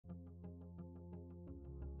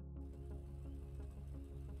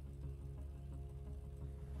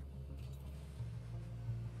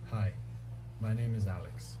My name is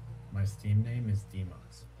Alex. My Steam name is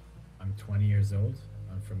Demoqz. I'm 20 years old,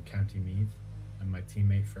 I'm from County Meath, and my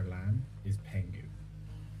teammate for LAN is Pengu.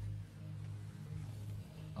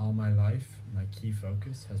 All my life, my key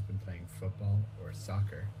focus has been playing football, or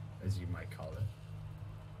soccer, as you might call it.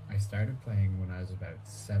 I started playing when I was about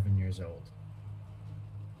 7 years old.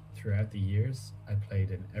 Throughout the years, I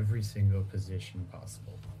played in every single position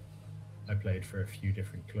possible. I played for a few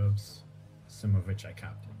different clubs, some of which I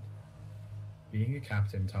captained. Being a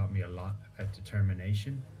captain taught me a lot about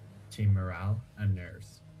determination, team morale, and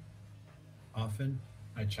nerves. Often,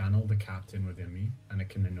 I channel the captain within me and it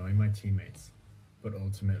can annoy my teammates, but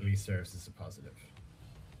ultimately serves as a positive.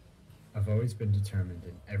 I've always been determined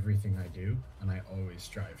in everything I do, and I always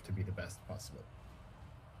strive to be the best possible.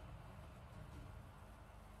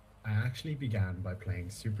 I actually began by playing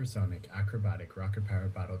Supersonic Acrobatic Rocket Power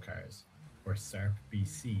Battle Cars, or SARP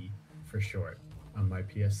BC for short, on my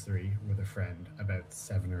PS3 with a friend about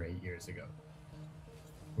 7 or 8 years ago.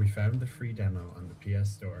 We found the free demo on the PS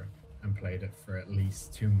Store and played it for at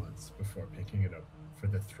least 2 months before picking it up for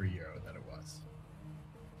the €3 that it was.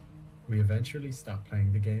 We eventually stopped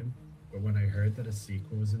playing the game, but when I heard that a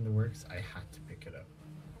sequel was in the works, I had to pick it up.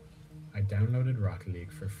 I downloaded Rocket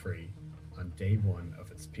League for free on day one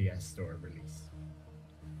of its PS Store release.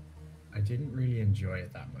 I didn't really enjoy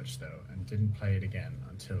it that much though, and didn't play it again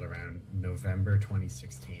until around November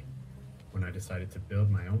 2016, when I decided to build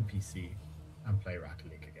my own PC and play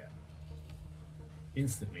Rocket League again.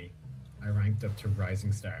 Instantly, I ranked up to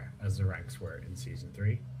Rising Star, as the ranks were in Season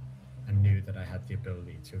 3, and knew that I had the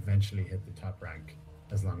ability to eventually hit the top rank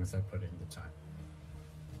as long as I put in the time.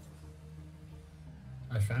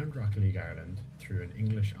 I found Rocket League Ireland through an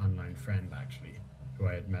English online friend actually, who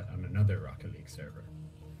I had met on another Rocket League server.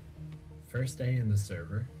 First day in the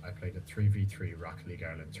server, I played a 3v3 Rocket League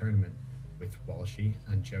Ireland tournament with Walshy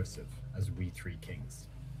and Joseph as we three kings.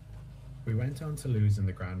 We went on to lose in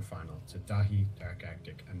the grand final to Dahi, Dark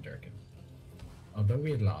Arctic and Durkin. Although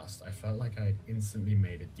we had lost, I felt like I had instantly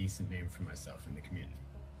made a decent name for myself in the community.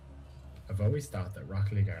 I've always thought that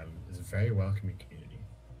Rocket League Ireland is a very welcoming community,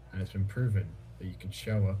 and it's been proven that you can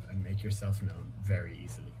show up and make yourself known very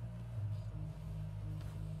easily.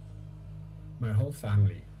 My whole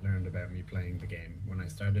family learned about me playing the game when I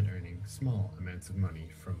started earning small amounts of money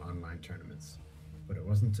from online tournaments, but it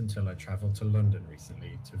wasn't until I travelled to London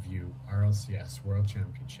recently to view RLCS World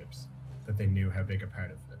Championships that they knew how big a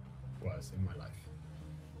part of it was in my life.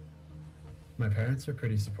 My parents are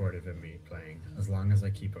pretty supportive of me playing as long as I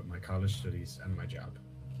keep up my college studies and my job.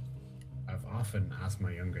 I've often asked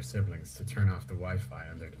my younger siblings to turn off the Wi-Fi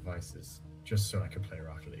on their devices just so I can play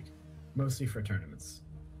Rocket League, mostly for tournaments,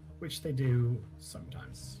 which they do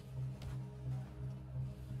sometimes.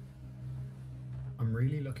 I'm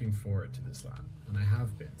really looking forward to this LAN, and I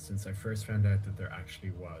have been since I first found out that there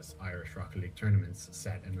actually was Irish Rocket League tournaments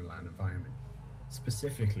set in a LAN environment,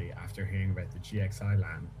 specifically after hearing about the GXI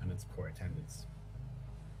LAN and its poor attendance.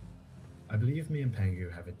 I believe me and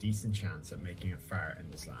Pengu have a decent chance at making it far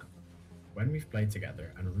in this LAN. When we've played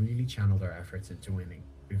together and really channeled our efforts into winning,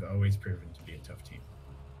 we've always proven to be a tough team.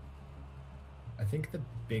 I think the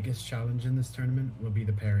biggest challenge in this tournament will be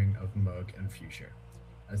the pairing of Mug and Fuchsia,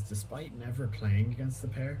 as despite never playing against the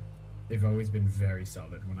pair, they've always been very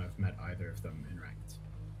solid when I've met either of them in ranked.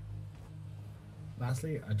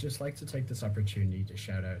 Lastly, I'd just like to take this opportunity to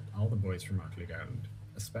shout out all the boys from Rocket League Ireland,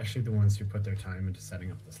 especially the ones who put their time into setting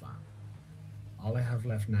up this LAN. All I have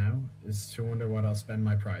left now is to wonder what I'll spend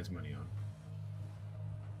my prize money on.